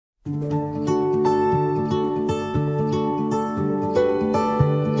हम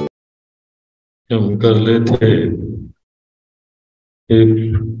कर लेते इफ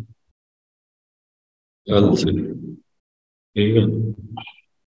एल्स, ठीक है।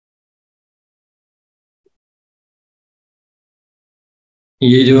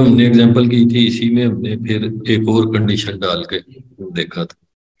 ये जो हमने एग्जांपल की थी इसी में हमने फिर एक और कंडीशन डाल के देखा था,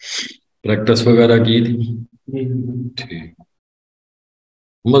 प्रैक्टिस वगैरह की थी। ठीक,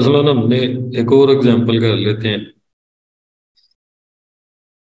 मसलन हमने एक और एग्जांपल कर लेते हैं।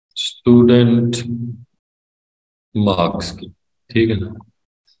 स्टूडेंट मार्क्स की, ठीक है ना,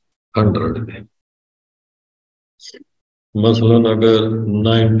 100 पे। मसलन अगर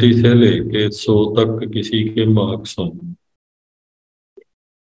 90 से लेके 100 तक किसी के मार्क्स हों,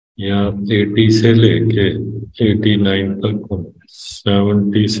 या 80 से लेके 89 तक हों,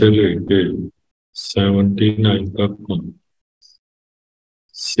 70 से लेके 79 तक हों,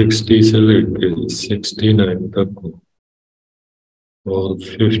 60 से लेके 69 तक हों, और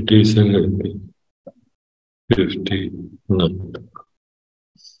 50 से लेके 59 तक,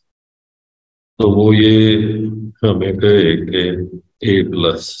 तो वो ये हमें कहे ए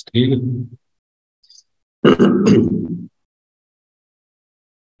प्लस, ठीक है।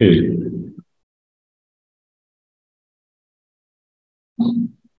 ए,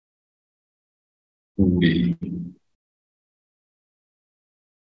 बी,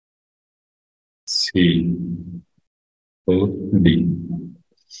 सी और डी।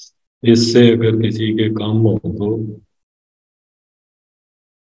 इससे अगर किसी के कम हो तो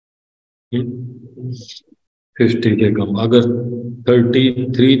 50 के कम, अगर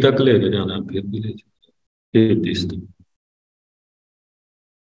 33 तक लेके जाना है फिर भी ले जाओ, 33 तक।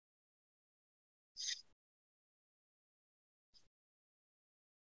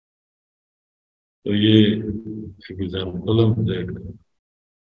 तो ये एग्जाम्पल हम देख रहे हैं।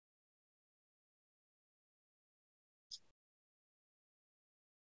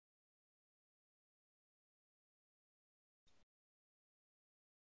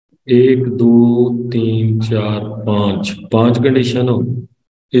 एक, दो, तीन, चार, पांच, पांच कंडीशन हो,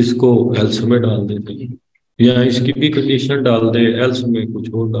 इसको एल्स में डाल देते हैं, या इसकी भी कंडीशन डाल दे, एल्स में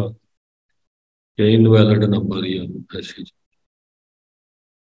कुछ और डाल, या इनवैलिड नंबर या ऐसी।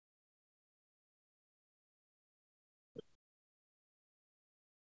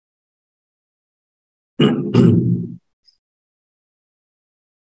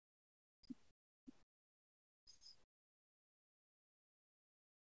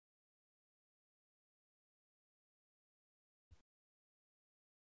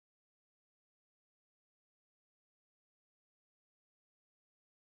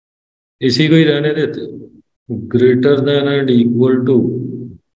 इसी को ही रहने देते, greater than and equal to.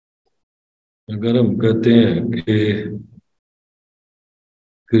 अगर हम कहते हैं कि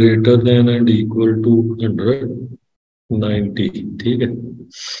greater than and equal to 190, ठीक है,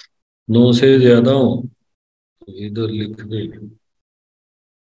 9 से ज्यादा हो तो इधर लिख दे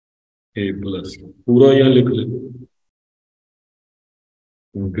ए प्लस, पूरा यहाँ लिख ले,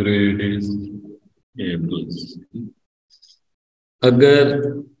 ग्रेड इज ए प्लस। अगर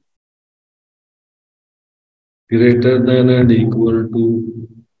greater than and equal to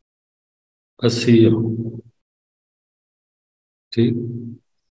 80 हो, ठीक,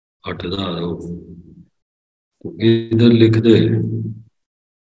 8,000 हो, तो इधर लिख दे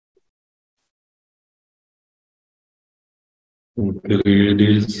ग्रेड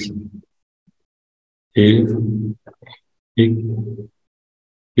इज ए, ठीक,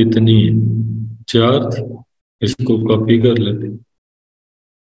 कितनी है, 4 थी, इसको कॉपी कर लेते।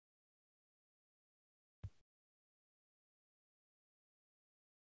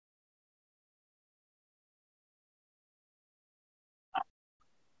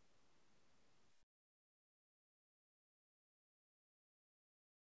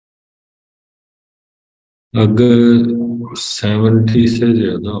 अगर 70 से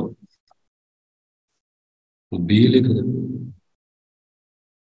ज्यादा हो तो बी लिख दे।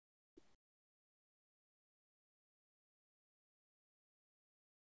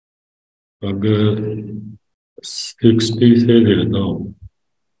 अगर 60 से ज्यादा हो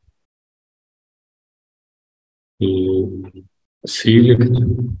तो सी लिख दे,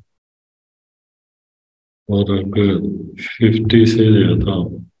 और अगर 50 से ज्यादा हो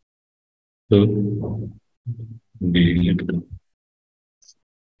तो बी लिख दे,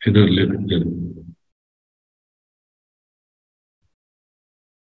 इधर लिख दे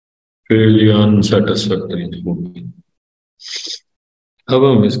फेल या अनसेटिस्फैक्टरी होगी। अब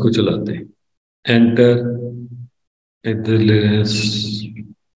हम इसको चलाते हैं, एंटर, इधर ले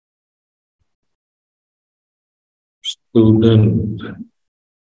स्टूडेंट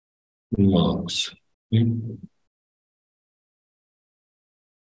मार्क्स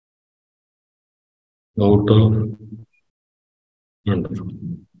आउट ऑफ 100।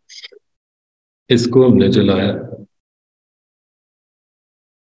 इसको हमने चलाया,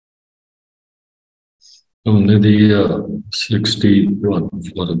 हमने दिया 61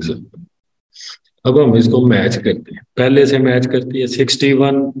 फॉर एग्जाम्पल। अब हम इसको मैच करते हैं, पहले से मैच करती है।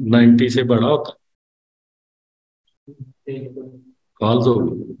 61 90 से बड़ा होता है, फॉल्स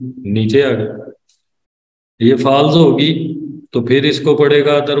होगी, नीचे आ गया, ये फॉल्स होगी तो फिर इसको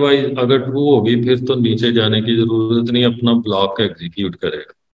पढ़ेगा, अदरवाइज अगर ट्रू होगी फिर तो नीचे जाने की जरूरत नहीं, अपना ब्लॉक एग्जीक्यूट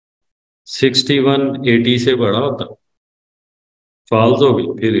करेगा। 61 80 से बड़ा होता, फॉल्स होगी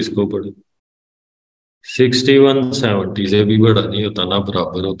फिर इसको पढ़े। 61 70 से भी बड़ा नहीं होता, ना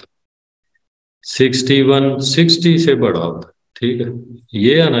बराबर होता। 61 60 से बड़ा होता, ठीक है,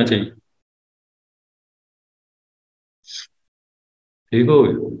 ये आना चाहिए। ठीक हो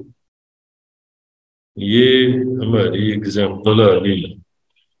गया, ये हमारी एग्जाम्पल आ गई।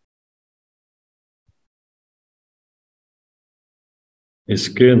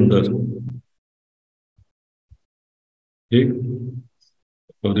 इसके अंदर ठीक,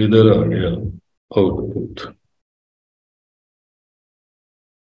 और इधर आ गया आउटपुट।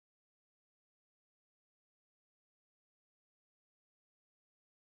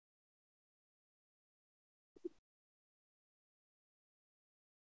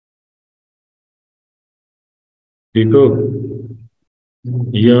 ठीक हो,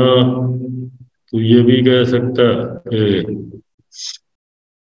 या तो ये भी कह सकता है कि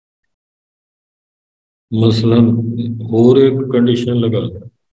मसलन और एक कंडीशन लगा,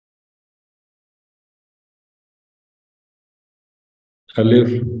 elif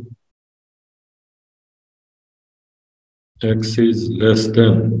x is less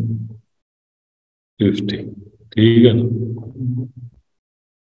than 50, ठीक है ना,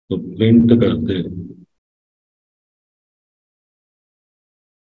 तो प्रिंट करते हैं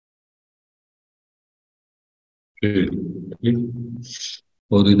फिर, ठीक,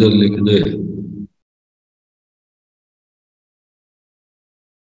 और इधर लिख दे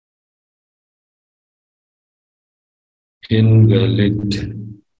इनवैलिड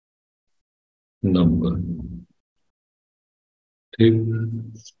नंबर, ठीक,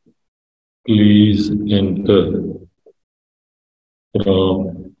 प्लीज एंटर फ्रॉम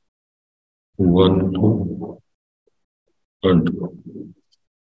 1 to 100।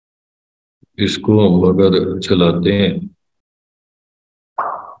 इसको हम अगर चलाते हैं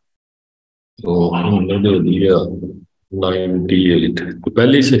तो हमने दे दिया 98, तो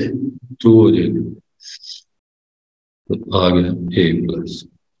पहले से टू हो जाएगी, तो आ गया A+।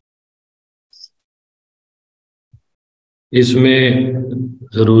 इसमें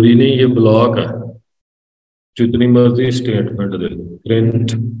जरूरी नहीं ये ब्लॉक है, जितनी मर्जी स्टेटमेंट दे दो,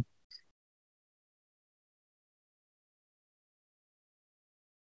 प्रिंट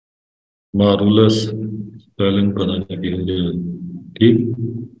मार्वलस, स्पेलिंग पता नहीं की मुझे, ठीक,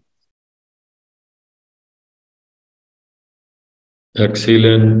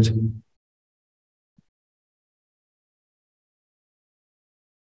 एक्सीलेंट,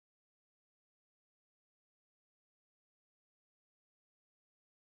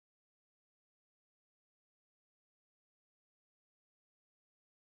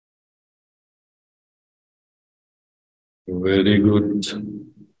 वेरी गुड,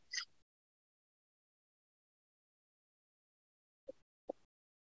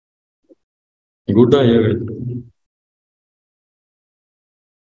 गुड आएगा,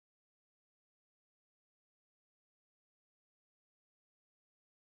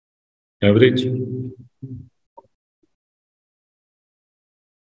 एवरेज,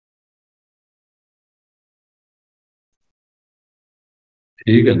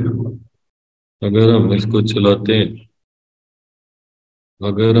 ठीक है ना। अगर हम इसको चलाते हैं,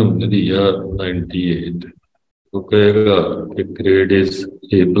 अगर हमने दिया 98 तो कहेगा कि ग्रेड इज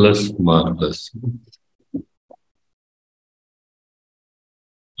A+ मार्वलस।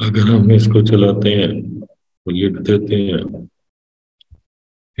 अगर हम इसको चलाते हैं तो लिख देते हैं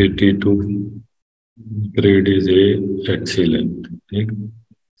 82 ग्रेड इज एक्सीलेंट, ठीक।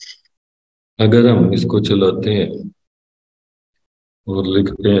 अगर हम इसको चलाते हैं और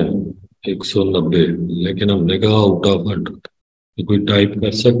लिखते हैं 190, लेकिन हमने कहा आउट ऑफ 100, तो कोई टाइप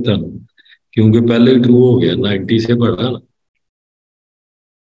कर सकता है, क्योंकि पहले ही ट्रू हो गया, 90 से बढ़ा ना,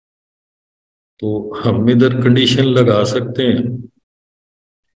 तो हम इधर कंडीशन लगा सकते हैं।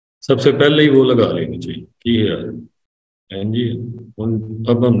 सबसे पहले ही वो लगा लेनी चाहिए कि यार एन जी,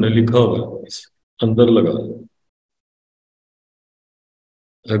 अब हमने लिखा होगा इस अंदर लगा,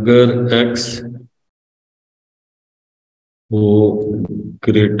 अगर x वो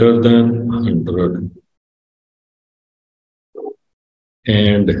ग्रेटर देन 100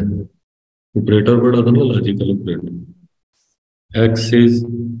 एंड ऑपरेटर पढ़ा था ना, logical operator. X is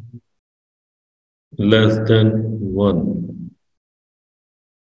less than 1,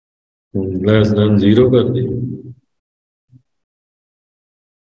 less than 0 कर दिया,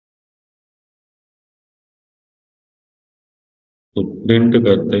 तो प्रिंट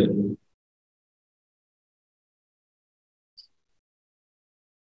करते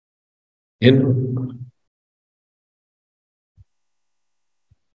इन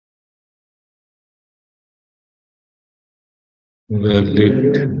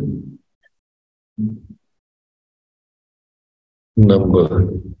वैलिड नंबर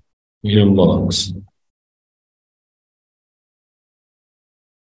ये marks.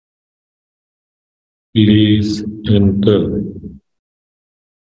 Please enter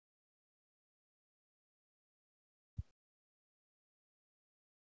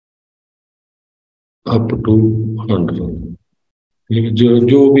up to 100। ठीक है, जो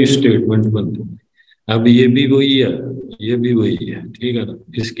जो भी स्टेटमेंट बनती है, अब ये भी वही है, ये भी वही है, ठीक है ना।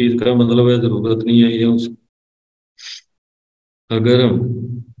 इसकी इसका मतलब है जरूरत नहीं है, ये अगर हम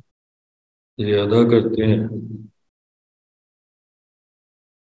ज्यादा करते हैं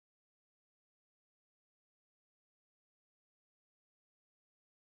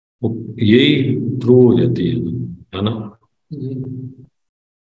तो यही ट्रू हो जाती है ना।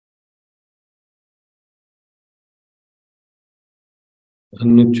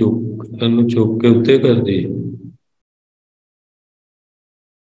 अनु चौक के उत्ते कर दी,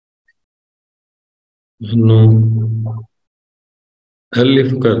 अनु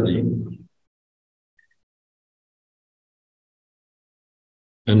एलिफ कर दी,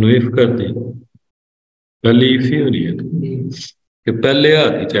 अनविफ कर दी, पहले इफ ही हो रही है कि पहले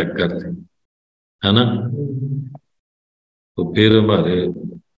हाथ ही चेक करते हैं, है ना। तो फिर हमारे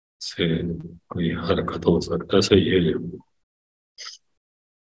से कोई हरकत हो सकता है, सही है ये।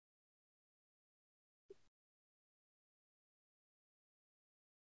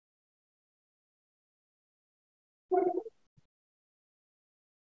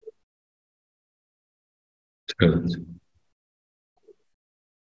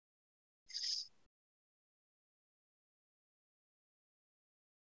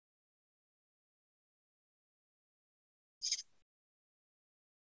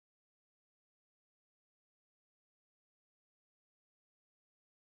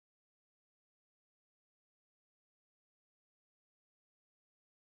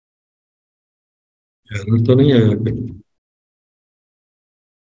 एरर तो नहीं आया कहीं?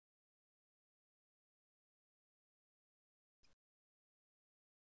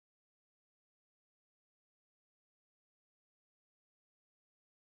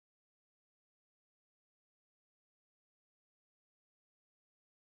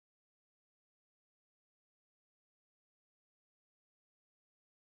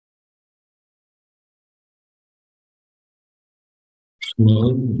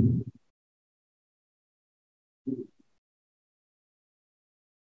 इस्तेमाल।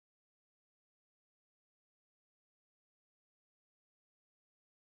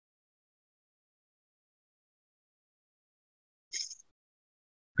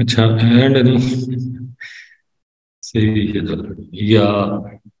 अच्छा एंड नहीं, सही है चलो। या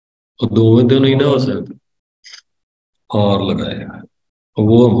और दो में तो नहीं ना हो सकता, और लगाएगा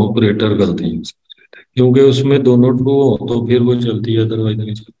वो हम ऑपरेटर गलती यूज कर रहे थे, क्योंकि उसमें दोनों ट्रू हो तो फिर वो चलती है, अदरवाइज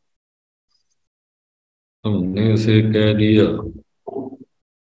नहीं चलती। हमने उसे कह दिया,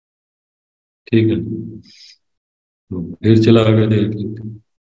 ठीक है, तो फिर चला के देख लेते।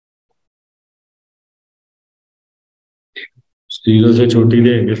 जीरो से छोटी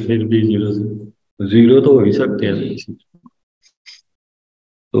देंगे फिर भी जीरो से, जीरो तो हो ही सकते हैं।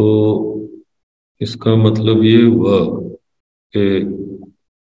 तो इसका मतलब ये हुआ कि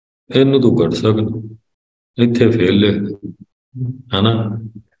इन तो कर सकना, इतने फेल है ना।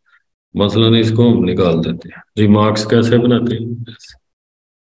 मसलन इसको हम निकाल देते हैं, रिमार्क्स कैसे बनाते हैं,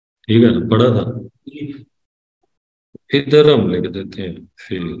 ठीक है ना, पढ़ा था। इधर हम लिख देते हैं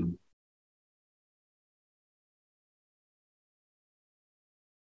फेल।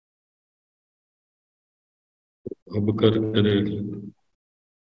 अब कर देख लेते।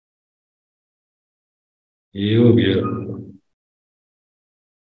 ये हो गया,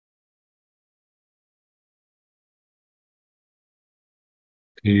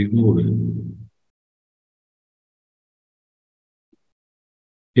 ठीक हो गया,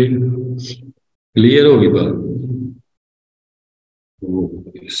 ठीक, क्लियर होगी बात।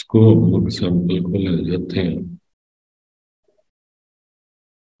 तो इसको हम एग्जाम्पल को ले जाते हैं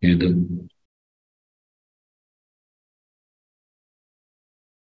इधर।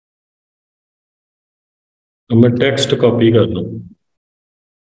 अब मैं टेक्स्ट कॉपी कर लूँ,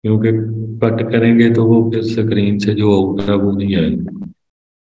 क्योंकि कट करेंगे तो वो फिर स्क्रीन से जो होगा वो नहीं आएगा।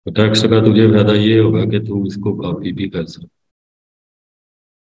 तो टेक्स्ट का तुझे फायदा ये होगा कि तू इसको कॉपी भी कर सकता।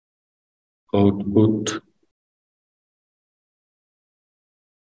 आउटपुट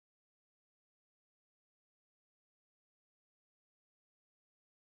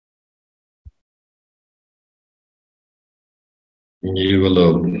ये वाला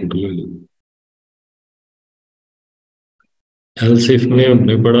आउटपुट ले लो। एल्स में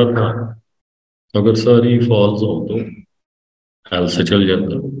हमने पढ़ा था, अगर सारी फॉल्स हो तो एल से चल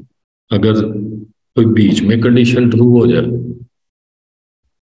जाता। अगर कोई बीच में कंडीशन ट्रू हो जाए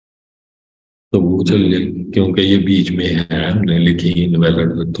तो वो चल जाएगी, क्योंकि ये बीच में है हमने लिखी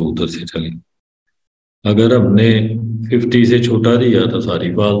इनवैलिड, तो उधर से चली। अगर हमने 50 से छोटा दिया तो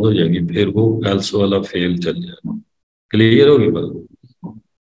सारी फॉल्स हो जाएगी, फिर वो एल्स वाला फेल चल जाएगा। क्लियर होगी बात?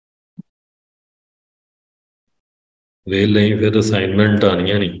 वेल नहीं फिर असाइनमेंट आनी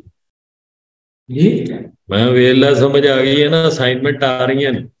है नहीं। ये मैं वेला समझ आ गई है ना, असाइनमेंट आ रही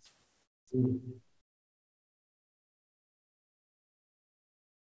है नहीं।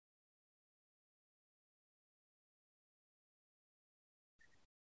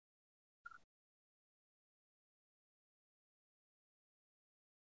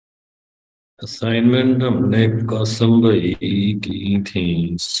 असाइनमेंट हमने कसम भाई की थी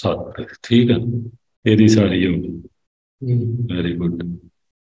 7, ठीक है। तेरी सारी होगी। Very good.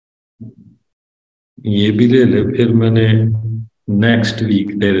 ये भी ले ले, फिर मैंने नेक्स्ट वीक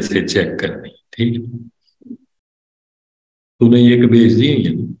तेरे से चेक करनी, ठीक है। तूने ये भेज दी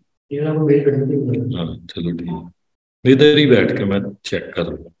है? ये आपको भेज कर दी। हाँ चलो ठीक है, इधर ही बैठ के मैं चेक कर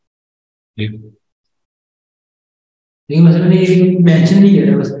लूँगा, ठीक। लेकिन मतलब मैंने ये मेंशन नहीं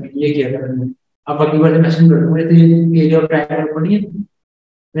किया था, बस ये किया था मैंने। अब अगली बार मेंशन कर दूंगा, तो ये जो प्राइवेट पढ़ी है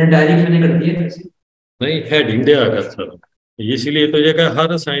मैंने डायरेक्ट मैंने कर दिया है। नहीं हेडिंग दिया कर सर, इसीलिए तो ये कहा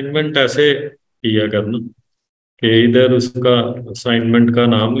हर असाइनमेंट ऐसे किया करना कि इधर उसका असाइनमेंट का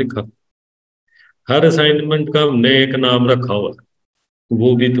नाम लिखा। हर असाइनमेंट का हमने एक नाम रखा हुआ,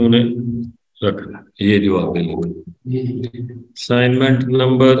 वो भी तूने रखना। ये जवाब है लिखा। असाइनमेंट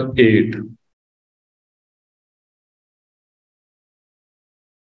नंबर 8,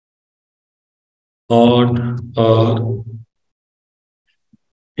 ऑड और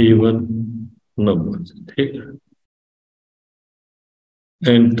इवन नंबर, ठीक है।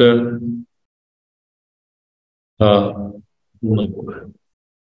 एंटर नंबर,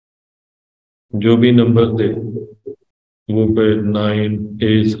 जो भी नंबर दे वो पे 9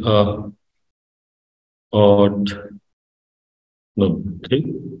 इज अ ऑड नंबर, ठीक।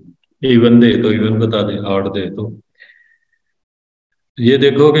 इवन दे तो इवन बता दे, ऑड दे तो। ये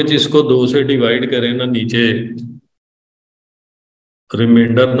देखो कि जिसको 2 से डिवाइड करें ना नीचे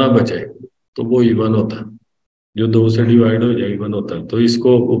रिमाइंडर ना बचे तो वो इवन होता है। जो 2 से डिवाइड हो जाए इवन होता है। तो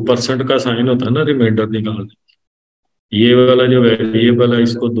इसको परसेंट का साइन होता है ना रिमाइंडर निकालने, ये वाला जो वेरिएबल है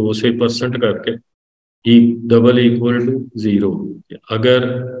इसको 2 से परसेंट करके ई डबल इक्वल टू 0। अगर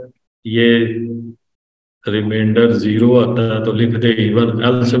ये रिमाइंडर 0 आता है तो लिख दे इवन,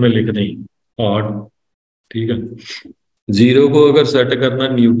 एल्स में लिख दे ऑड, ठीक है। 0 को अगर सेट करना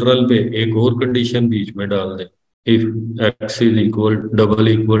न्यूट्रल पे, एक और कंडीशन बीच में डाल दे, if x is equal double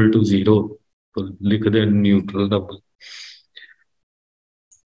equal to 0, तो लिख दे न्यूट्रल डबल।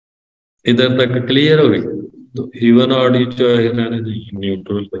 इधर तक क्लियर हो गई? तो इवन ऑड जो है रहने चाहिए,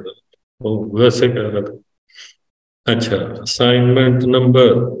 न्यूट्रल पे तो वैसे कह रहा था। अच्छा असाइनमेंट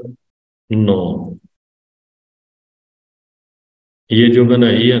नंबर 9, ये जो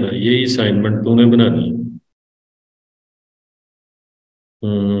बनाई है ना यही असाइनमेंट तूने बनानी है।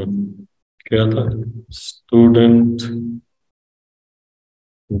 क्या था? स्टूडेंट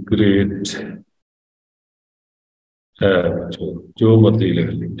ग्रेड है, जो मर्जी लिख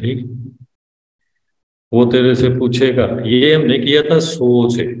ली, ठीक। वो तेरे से पूछेगा, ये हमने किया था 100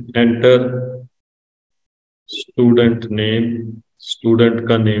 से। एंटर स्टूडेंट नेम, स्टूडेंट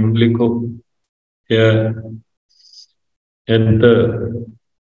का नेम लिखो, क्या? एंटर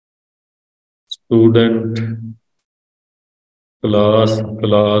स्टूडेंट क्लास,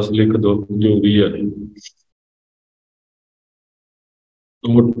 क्लास लिख दो जो भी है।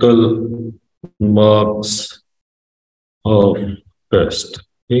 टोटल मार्क्स ऑफ टेस्ट,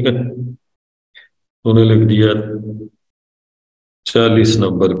 ठीक है। उन्होंने लिख दिया 40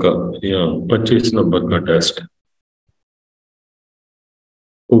 नंबर का या 25 नंबर का टेस्ट।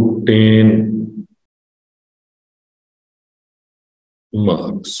 obtain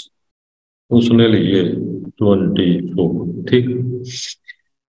मार्क्स उसने लिए 24, ठीक।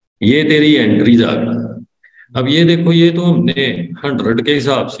 ये तेरी एंट्रीज आ गई। अब ये देखो, ये तो हमने 100 के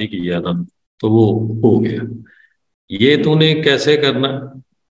हिसाब से किया ना, तो वो हो गया। ये तूने कैसे करना,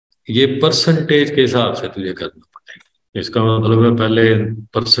 ये परसेंटेज के हिसाब से तुझे करना पड़ेगा। इसका मतलब है पहले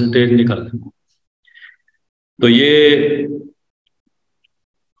परसेंटेज निकालना। तो ये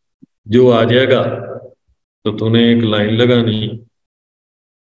जो आ जाएगा, तो तूने एक लाइन लगानी,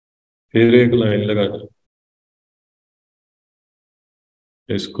 फिर एक लाइन लगानी,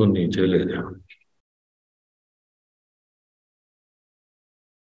 इसको नीचे ले जा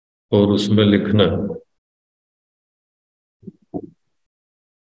और उसमें लिखना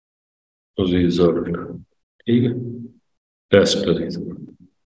रिजल्ट। ठीक है, टेस्ट रिजल्ट,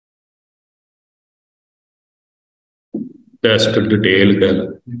 टेस्ट डिटेल कह,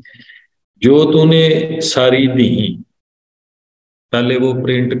 जो तूने सारी दी पहले वो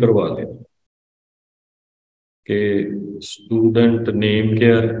प्रिंट करवा ले कि स्टूडेंट नेम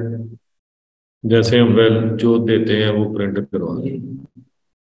क्या है। जैसे हम वेल जो देते हैं वो प्रिंट करवा ले।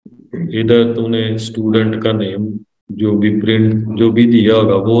 इधर तूने स्टूडेंट का नेम जो भी प्रिंट जो भी दिया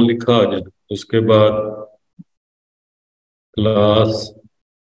होगा वो लिखा आ जाए। उसके बाद क्लास,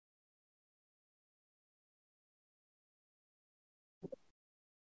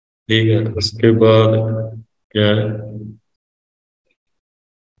 ठीक है, उसके बाद क्या है,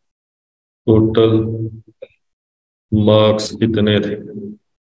 टोटल मार्क्स कितने थे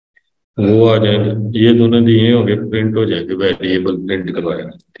वो आ जाएंगे। ये दोनों दिए होंगे, प्रिंट हो जाएंगे, वेरिएबल प्रिंट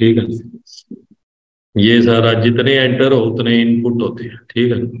करवाएंगे। ठीक है, ये सारा जितने एंटर हो उतने इनपुट होते हैं।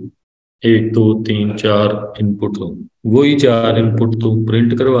 ठीक है, एक दो तीन चार इनपुट हो, वही चार इनपुट तो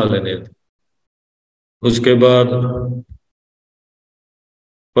प्रिंट करवा लेने हैं। उसके बाद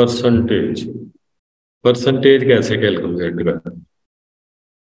परसेंटेज, परसेंटेज कैसे कैलकुलेट करना,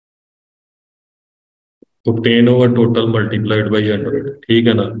 तो 10 ओवर टोटल मल्टीप्लाइड बाई 100। ठीक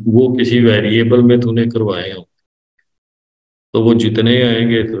है ना, वो किसी वेरिएबल में तूने करवाए हो तो वो जितने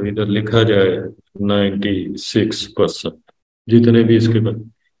आएंगे तो इधर लिखा जाए 96%, जितने भी इसके बाद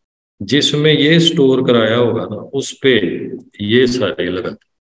जिसमें ये स्टोर कराया होगा ना उस पे ये सारे लगा।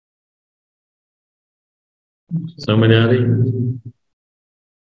 समझ आ रही,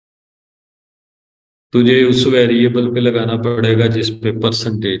 तुझे उस वेरिएबल पे लगाना पड़ेगा जिस पे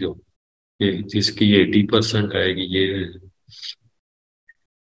परसेंटेज हो, ये जिसकी 80% आएगी ये।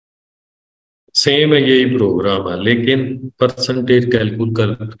 सेम है, यही प्रोग्राम है, लेकिन परसेंटेज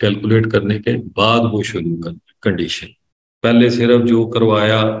कैलकुलेट करने के बाद वो शुरू कर कंडीशन। पहले सिर्फ जो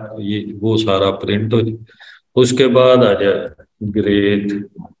करवाया ये वो सारा प्रिंट हो जाए, उसके बाद आ जाए ग्रेड,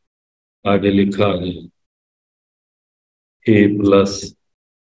 आगे लिखा आ जाए A+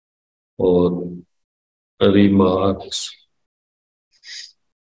 और रिमार्क्स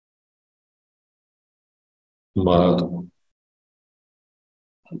मार्क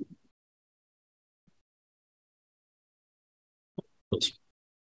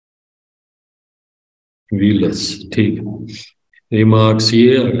वीलस। ठीक है, रिमार्क्स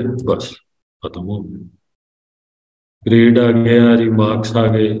ये आ गए, बस खत्म हो गया। ग्रेड आ गया, रिमार्क्स आ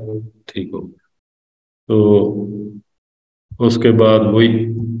गए। ठीक हो, तो उसके बाद वही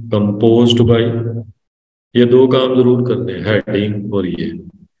कंपोज्ड बाई, ये दो काम जरूर करने हैं, हेडिंग और ये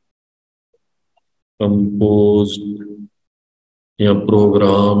कंपोज्ड या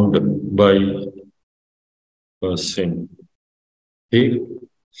प्रोग्राम्ड बाई पर्सन। ठीक,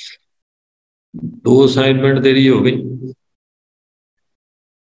 दो असाइनमेंट तेरी हो गई।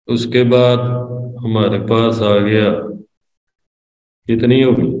 उसके बाद हमारे पास आ गया, कितनी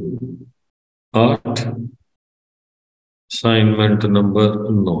हो गई, 8, असाइनमेंट नंबर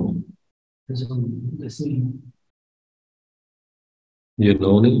 9। ये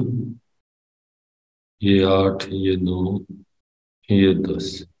 9 नहीं, ये 8, ये 9, ये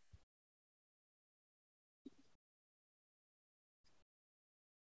 10।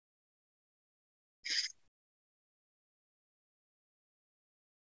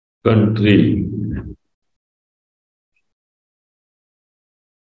 Country,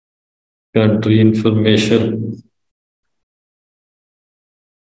 country information,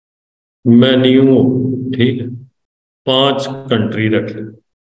 menu. ठीक है, 5 कंट्री रख ले,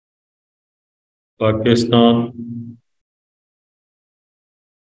 Pakistan,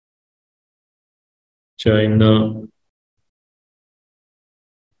 China,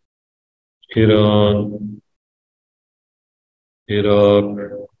 Iran, Iraq,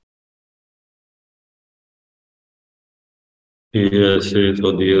 USA,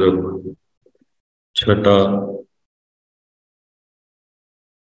 Saudi अरब, छठा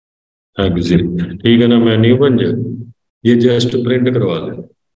एग्जिट। ठीक है ना, मेन्यू बन जाए। ये जस्ट प्रिंट करवा ले।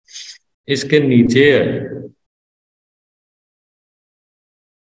 इसके नीचे है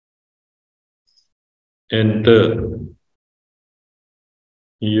एंटर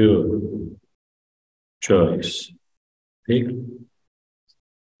ईयर, चॉइस। ठीक,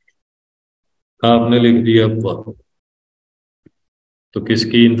 आपने लिख दिया वाह, तो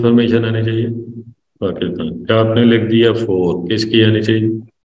किसकी इंफॉर्मेशन आनी चाहिए? पाकिस्तान। क्या आपने लिख दिया फोर, किसकी आनी चाहिए?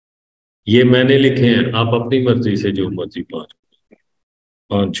 ये मैंने लिखे हैं, आप अपनी मर्जी से जो मर्जी पांच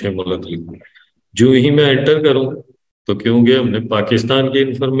पांच छह मुल्क लिखो। जो ही मैं एंटर करूं, तो क्योंकि हमने पाकिस्तान की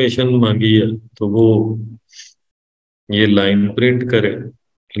इंफॉर्मेशन मांगी है, तो वो ये लाइन प्रिंट करे।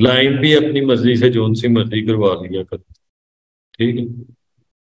 लाइन भी अपनी मर्जी से जोन सी मर्जी करवा लिया कर। ठीक है,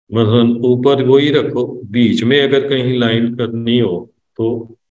 मतलब ऊपर वही रखो, बीच में अगर कहीं लाइन करनी हो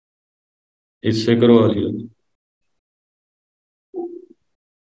तो इससे करवा लिया।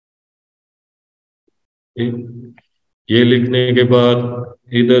 ठीक, ये लिखने के बाद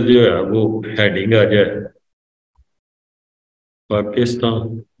इधर जो है वो हेडिंग आ जाए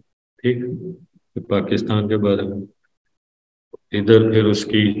पाकिस्तान। ठीक, तो पाकिस्तान के बारे में इधर फिर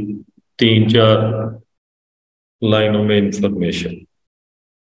उसकी तीन चार लाइनों में इंफॉर्मेशन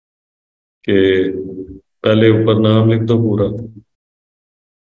के, पहले ऊपर नाम लिख दो पूरा,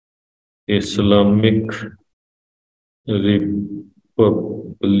 इस्लामिक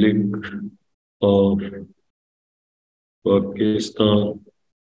रिपब्लिक ऑफ पाकिस्तान।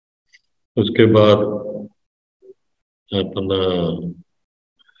 उसके बाद अपना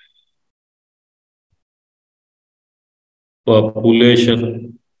पॉपुलेशन,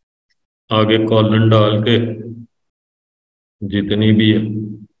 आगे कॉलन डाल के जितनी भी है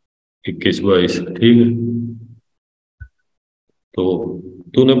 21-22। ठीक है, तो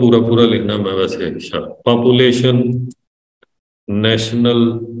तूने पूरा पूरा लिखना, मैं वैसे पॉपुलेशन, नेशनल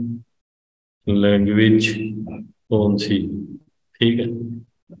लैंग्वेज कौन सी, ठीक है,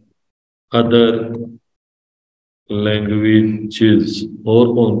 अदर लैंग्वेजेस और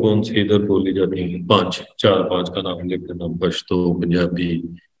कौन कौन सी इधर बोली जाती हैं, पांच चार पांच का नाम लिख देना, पश्तो,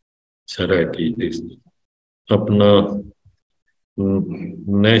 पंजाबी, सराइकी, अपना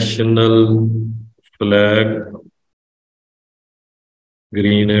national flag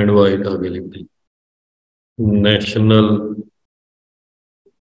green and white आगे लिख दी, national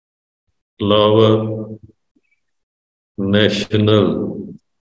flower, national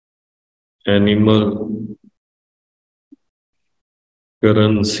animal,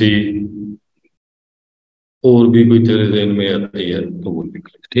 currency, और भी कोई तेरे ज़हन में आती है तो वो लिख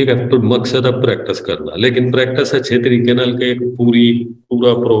ले। ठीक है, तो मकसद अब प्रैक्टिस करना, लेकिन प्रैक्टिस अच्छे तरीके नाल के पूरी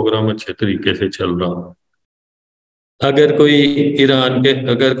पूरा प्रोग्राम अच्छे तरीके से चल रहा। अगर कोई ईरान के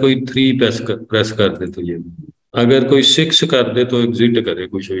अगर कोई थ्री प्रेस कर दे तो ये, अगर कोई सिक्स कर दे तो एग्जिट करे,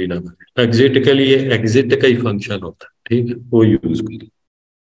 कुछ भी ना करे। एग्जिट के लिए एग्जिट का ही फंक्शन होता है, ठीक है, वो यूज करें।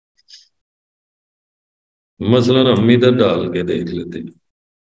 मसलन हम इधर डाल के देख लेते हैं,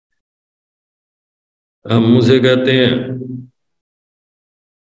 हम उसे कहते हैं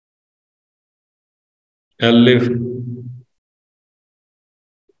elif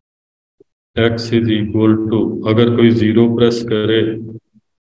x is equal to, अगर कोई जीरो प्रेस करे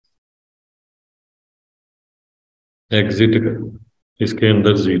एग्जिट कर, इसके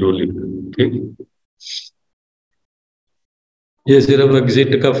अंदर जीरो लिख। ठीक, ये सिर्फ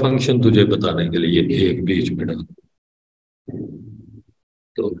एग्जिट का फंक्शन तुझे बताने के लिए एक बीच में डाल,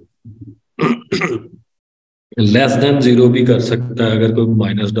 तो लेस देन जीरो भी कर सकता है, अगर कोई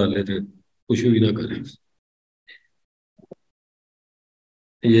माइनस डाले तो कुछ भी ना करे।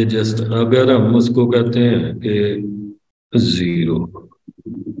 ये जस्ट अगर हम उसको कहते हैं कि जीरो,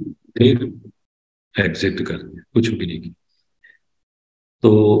 ठीक, एग्जिट कर, कुछ भी नहीं,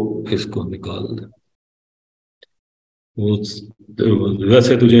 तो इसको निकाल दे। वो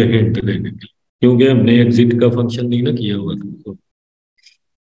वैसे तुझे हिंट देंगे क्योंकि हमने एग्जिट का फंक्शन नहीं ना किया हुआ था, तो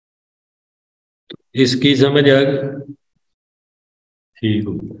इसकी समझ आ गई? ठीक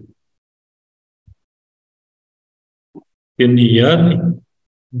हो, कि नहीं यार,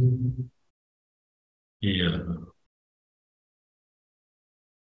 नहीं यार,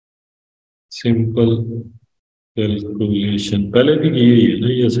 सिंपल कैलकुलेशन पहले भी की हुई है ना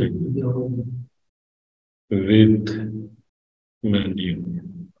ये सही, विद मेन्यू।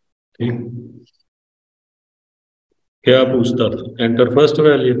 ठीक, क्या पूछता था? एंटर फर्स्ट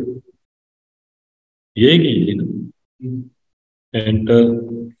वैल्यू, यही की थी ना, enter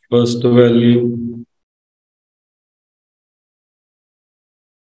first value,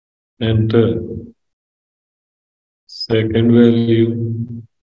 enter second value.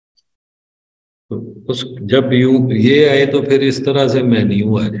 उस जब यू ये आए तो फिर इस तरह से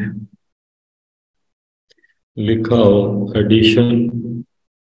मेन्यू आ जाए, लिखा हो addition,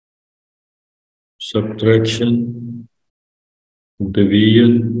 subtraction,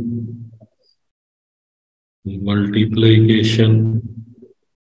 division, multiplication,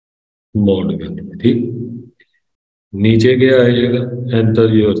 mod value, ठीक। नीचे क्या आएगा,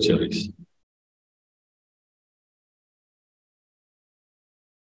 एंटर योर चॉइस।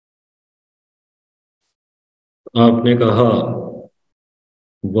 आपने कहा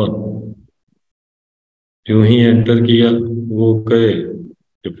 1, यूं ही एंटर किया, वो कहे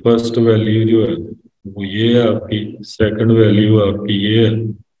कि फर्स्ट वैल्यू जो है वो ये है आपकी, सेकंड वैल्यू आपकी ये है,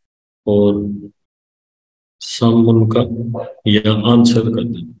 और सम उनका या आंसर कर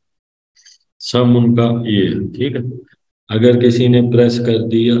दें, सम उनका ये है, ठीक है। अगर किसी ने प्रेस कर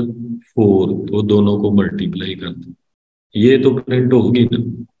दिया 4 तो दोनों को मल्टीप्लाई कर दे, ये तो प्रिंट होगी ना।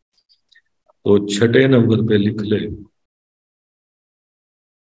 तो छठे नंबर पे लिख ले,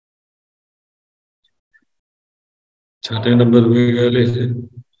 छठे नंबर पे क्या ले,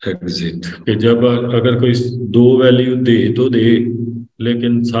 एग्जिट। कि जब अगर कोई दो वैल्यू दे तो दे,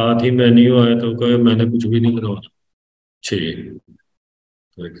 लेकिन साथ ही मेन्यू आए तो कहे मैंने कुछ भी नहीं करवाना, 6,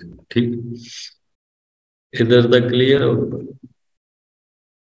 ठीक। इधर तक क्लियर हो,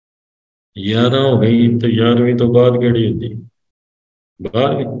 11 हो गई तो 11वीं तो बाद केड़ी होती,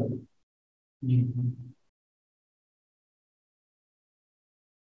 12वीं।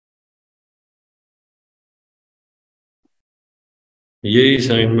 यही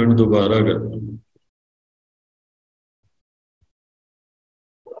असाइनमेंट दोबारा करना,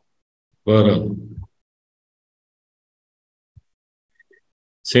 12।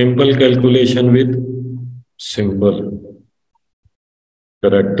 Simple calculation with symbol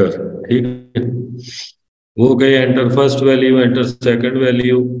character, ठीक है। वो गए enter first value, enter second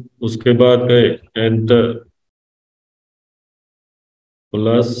value, उसके बाद गए enter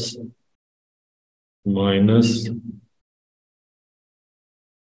plus minus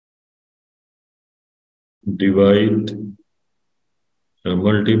divide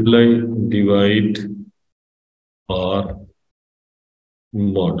multiply divide और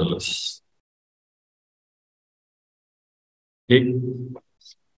मॉडुलस, ठीक।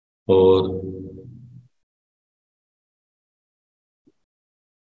 और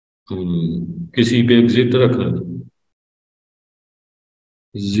किसी पे एग्जिट रखना,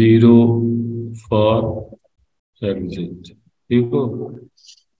 0 फॉर एग्जिट, ठीक हो।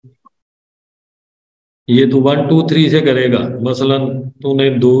 ये तो 1 2 3 से करेगा, मसलन तूने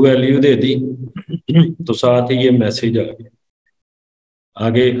दो वैल्यू दे दी तो साथ ही ये मैसेज आ गया,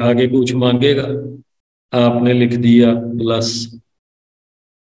 आगे आगे कुछ मांगेगा, आपने लिख दिया प्लस,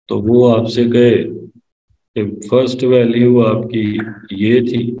 तो वो आपसे कहे कि फर्स्ट वैल्यू आपकी ये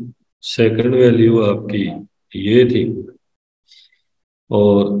थी, सेकंड वैल्यू आपकी ये थी,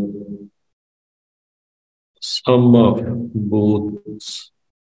 और सम ऑफ बोथ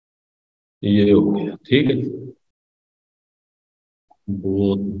ये हो गया, ठीक है।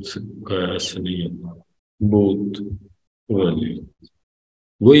 बोथ का ऐसे नहीं है, बोथ वैल्यू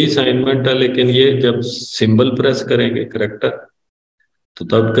वही असाइनमेंट है, लेकिन ये जब सिंबल प्रेस करेंगे करेक्टर तो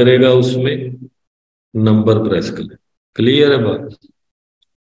तब करेगा, उसमें नंबर प्रेस करें। क्लियर है बात।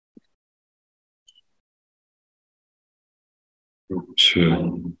 अच्छा,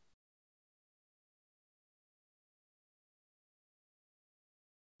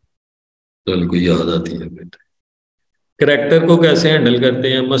 चल कोई याद आती है बेटा। करेक्टर को कैसे हैंडल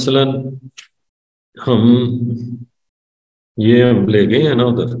करते हैं, मसलन हम ये हम ले गए हैं ना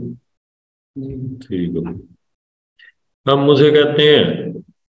उधर, ठीक है। हम मुझे कहते हैं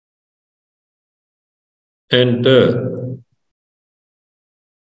enter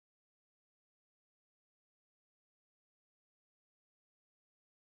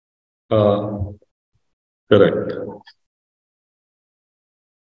correct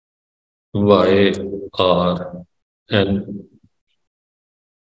Y are N,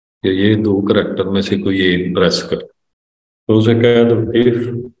 ये दो करेक्टर में से कोई एक प्रेस कर, तो उसे कह दो if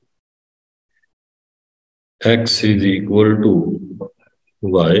x is equal to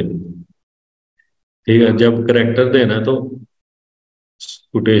Y, ठीक है। जब करेक्टर देना है तो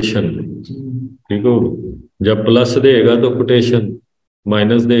कोटेशन, ठीक हो। जब प्लस देगा तो कोटेशन,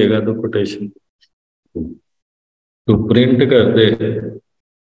 माइनस देगा तो कोटेशन, तो प्रिंट कर दे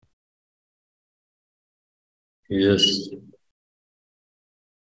यस,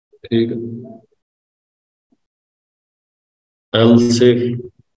 ठीक है। एल से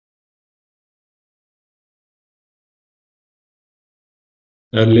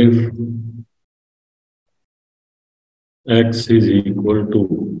elif x is equal to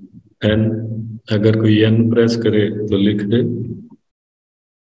N, अगर कोई एन प्रेस करे तो लिख दे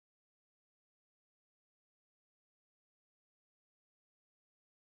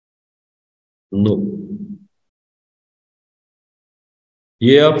नो।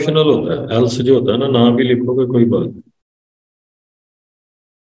 ये ऑप्शनल होता है, एल्स जो होता है ना भी लिखोगे कोई बात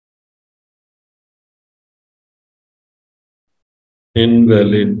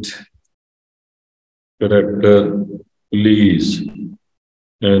invalid character, please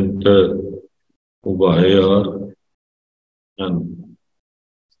enter y or n।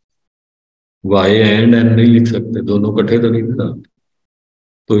 y and n नहीं लिख सकते, दोनों इकट्ठे तो नहीं था,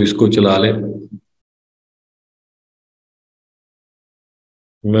 तो इसको चला ले।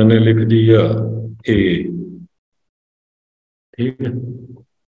 मैंने लिख दिया ए, ठीक है,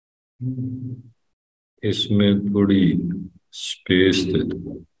 इसमें थोड़ी स्पेस दे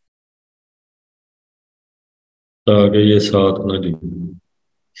दो ताकि ये साथ ना लिखे।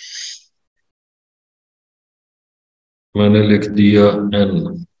 मैंने लिख दिया एन,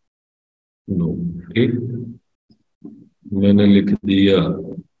 नो, ठीक। मैंने लिख दिया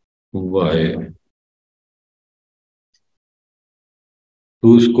वाई,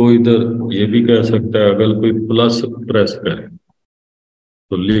 तो उसको इधर ये भी कह सकता है, अगर कोई प्लस प्रेस करे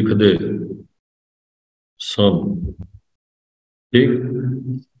तो लिख दे सम, ठीक।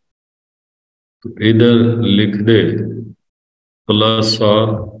 तो इधर लिख दे प्लस और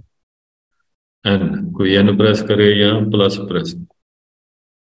एन, कोई एन प्रेस करे या प्लस प्रेस,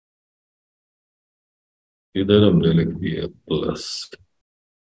 इधर हमने लिख दिया प्लस।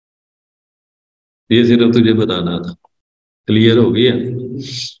 ये सिर्फ तुझे बताना था, क्लियर हो गया।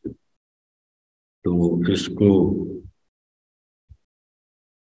 तो इसको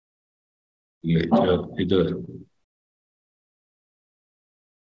ले जा इधर,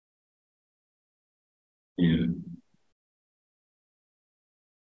 ये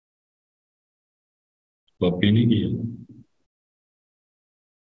कॉपी नहीं किया,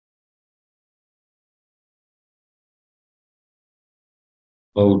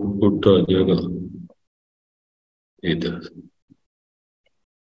 आउटपुट आ जाएगा इधर।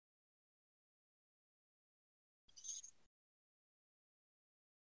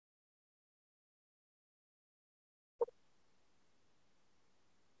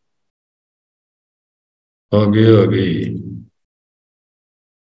 आगे आगे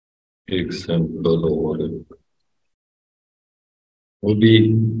एक सैंपल और, वो भी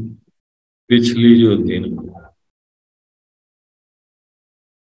पिछली जो थी ना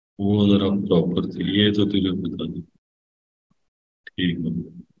वो जरा प्रॉपर थी, ये तो तुझे पता नहीं, ठीक है।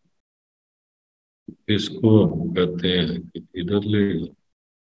 इसको हम कहते हैं कि इधर ले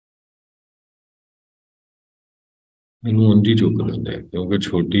मुंडी चुक लेते हैं क्योंकि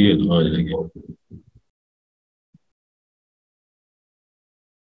छोटी है ना, आ जाएगी।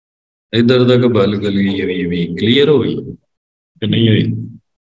 इधर तक बल गली हुई क्लियर हो गई कि नहीं हुई?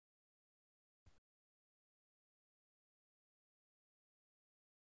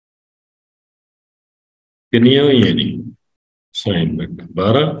 कितनी हुई है नहीं असाइनमेंट?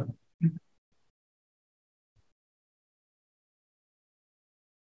 12।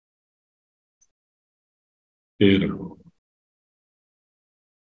 फिर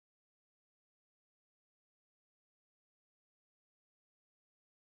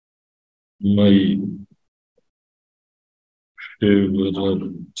माई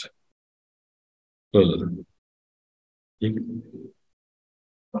फेवरेट कलर, ठीक।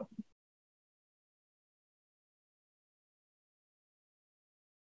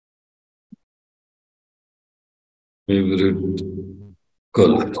 फेवरेट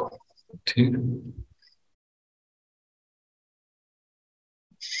कलर, ठीक।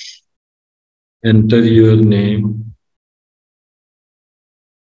 एंटर योर नेम,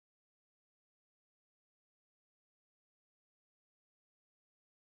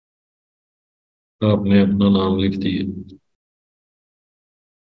 आपने अपना नाम लिख दिया।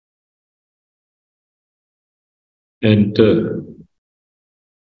 Enter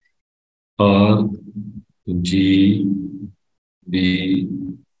R G B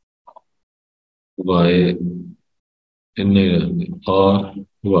Y, R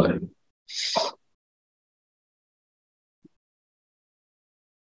Y.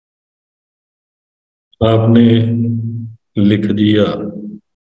 आपने लिख दिया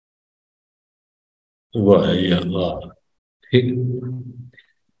वाई या आर, ठीक।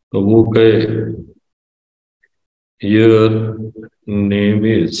 तो वो कहे योर नेम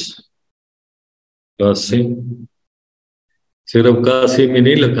इज कासिम, सिर्फ कासिम ही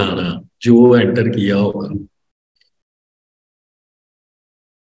नहीं लिखाना, जो एंटर किया होगा।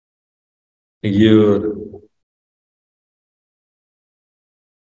 Your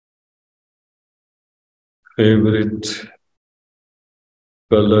favourite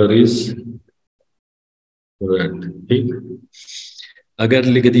colour is red, ठीक। अगर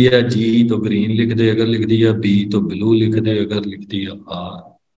लिख दिया जी तो ग्रीन लिख दे, अगर लिख दिया बी तो ब्लू लिख दे, अगर लिख दिया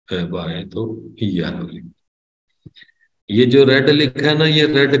आर वाई तो येलो लिख दे। ये जो रेड लिखा है ना, ये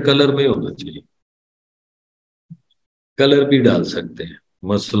रेड कलर में होना चाहिए। कलर भी डाल सकते हैं,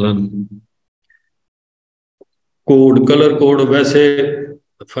 मसलन कोड, कलर कोड वैसे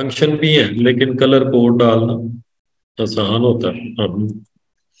फंक्शन भी है, लेकिन कलर कोड डालना आसान होता है। हम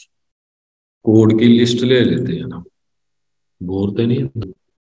कोड की लिस्ट ले लेते हैं ना, बोलते नहीं है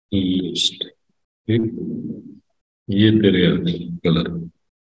लिस्ट, ठीक, ये तेरे आ गए कलर।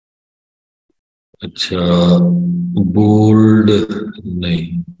 अच्छा, बोल्ड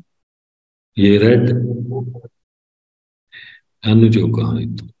नहीं, ये रेड, एन जो कहा है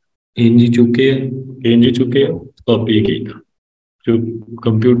तो इंजी चुके हैं, इंजी चुके हैं, कॉपी की था। जो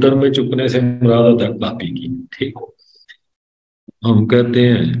कंप्यूटर में चुकने से मुराद होता है कॉपी की, ठीक। हम कहते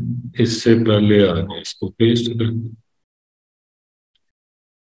हैं इससे पहले आगे इसको पेस्ट कर,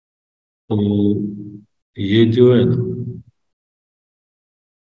 तो ये जो है ना,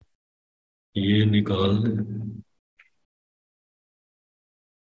 ये निकाल दे,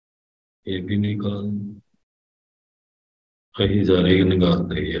 ये भी निकाल, कहीं जा रही निकाल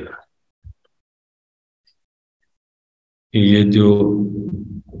दे ये जो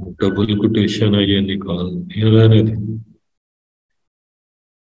डबल कोटेशन है ये निकाल, ये रहने दे,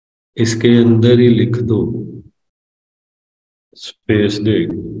 इसके अंदर ही लिख दो स्पेस दे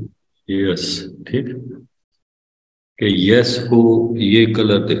यस, ठीक, कि यस को ये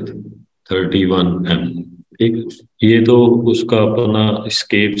कलर दे दो 31M, ठीक। ये तो उसका अपना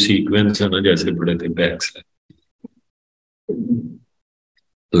स्केप सीक्वेंस है ना, जैसे पढ़े थे बैक स्लैश,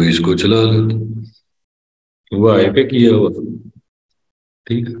 तो इसको चला लेते, वाई पे किया हुआ,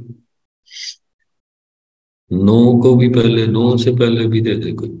 ठीक है। नो को भी पहले, नो से पहले भी दे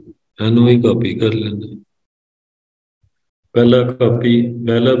दे कोई, एनो ही कॉपी कर लेंगे, पहला कॉपी,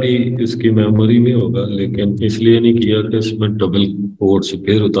 पहला भी इसकी मेमोरी में होगा, लेकिन इसलिए नहीं किया कि इसमें डबल कोट्स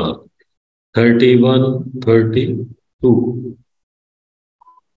फिर उतार, 31 32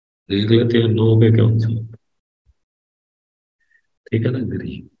 देख लेते हैं नो पे क्या होता है, ठीक है ना।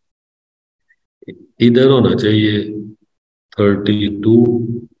 इधर होना चाहिए 32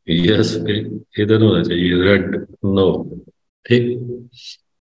 यस पे, इधर होना चाहिए रेड नो, ठीक।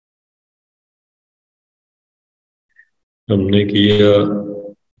 हमने किया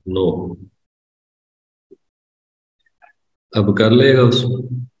नो, अब कर लेगा उसमें,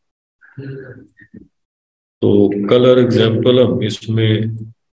 तो कलर एग्जांपल हम इसमें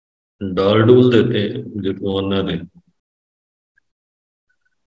डाल डूल देते हैं जितना आना दे,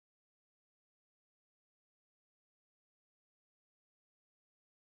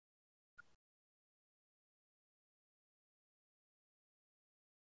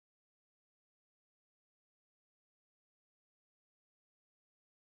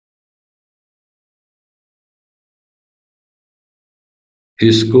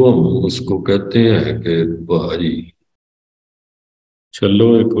 इसको हम उसको कहते हैं कि भारी। चलो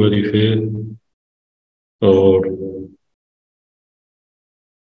एक बारी फिर, और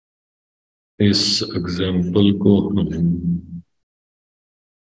इस एग्जाम्पल को हम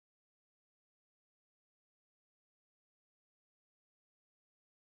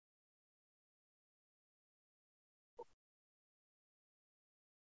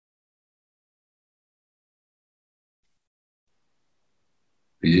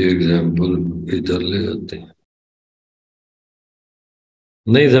ये एग्जाम्पल इधर ले आते हैं,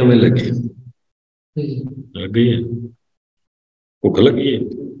 नहीं समय लगी, लग गई है, भूख लगी है,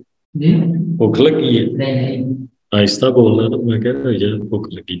 भूख लगी है, आहिस्ता बोलना ना, मैं कह रहा यार भूख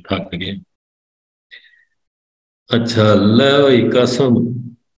लगी, थक गए। अच्छा, ले भाई कसम,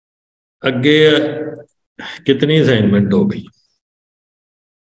 अगे कितनी असाइनमेंट हो गई,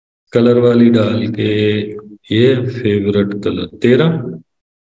 कलर वाली डाल के, ये फेवरेट कलर 13,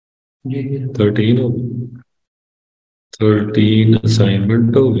 13 हो गई, 13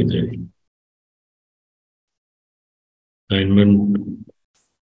 असाइनमेंट हो गई जी, असाइनमेंट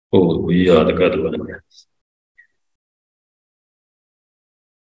हो गई, याद कर लेना।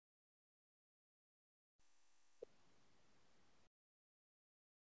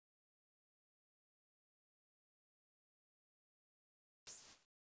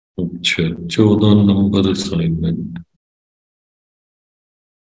 अच्छा, 14 नंबर असाइनमेंट,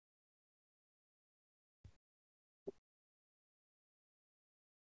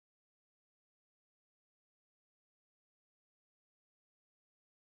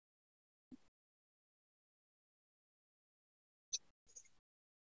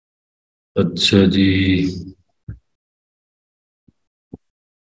 अच्छा जी।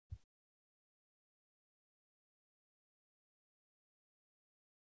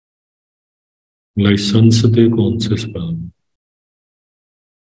 लाइसेंस पे कौन से स्पेल,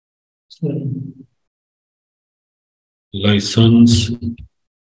 लाइसेंस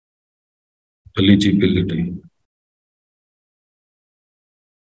एलिजिबिलिटी,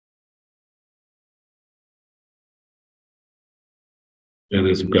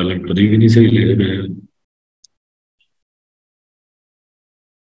 स्पेलिंग कभी भी नहीं सही लिखे गए।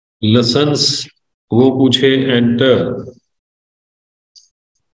 लसन्स वो पूछे enter,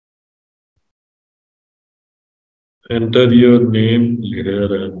 enter your name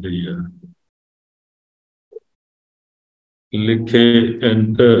here and here, लिखे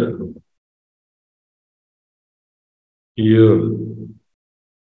enter your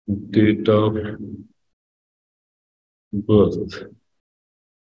date of birth.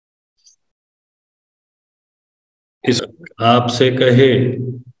 इस आपसे कहे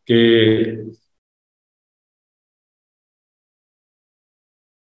कि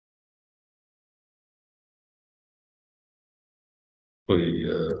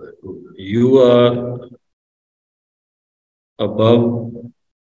यू आर अबव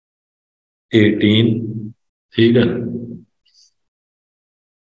 18, ठीक है,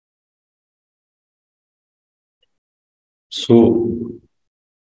 so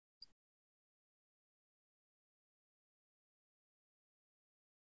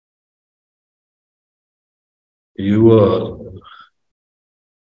you are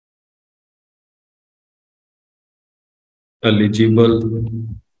eligible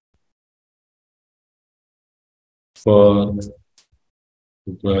for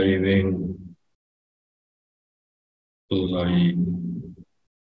driving license,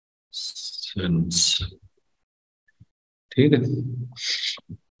 ठीक है।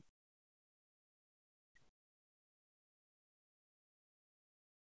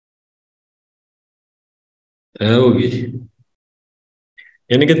 है होगी,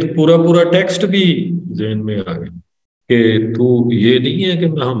 यानी कि पूरा पूरा टेक्स्ट भी जहन में आ गया कि तू ये नहीं है कि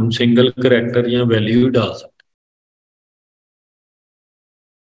हम सिंगल करेक्टर या वैल्यू ही डाल सकते,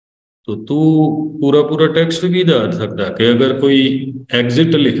 तो तू पूरा पूरा टेक्स्ट भी डाल सकता है कि अगर कोई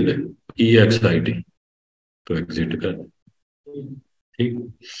एग्जिट लिख दे, EXIT, तो एग्जिट कर, ठीक।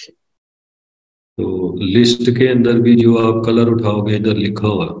 तो लिस्ट के अंदर भी जो आप कलर उठाओगे इधर लिखा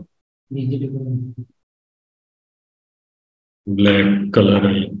हुआ ब्लैक कलर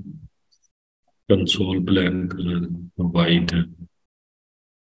है, कंसोल ब्लैक कलर, वाइट है।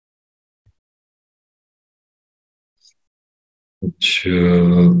 अच्छा,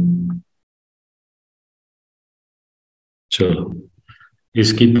 चलो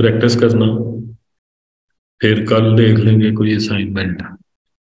इसकी प्रैक्टिस करना, फिर कल देख लेंगे कोई असाइनमेंट।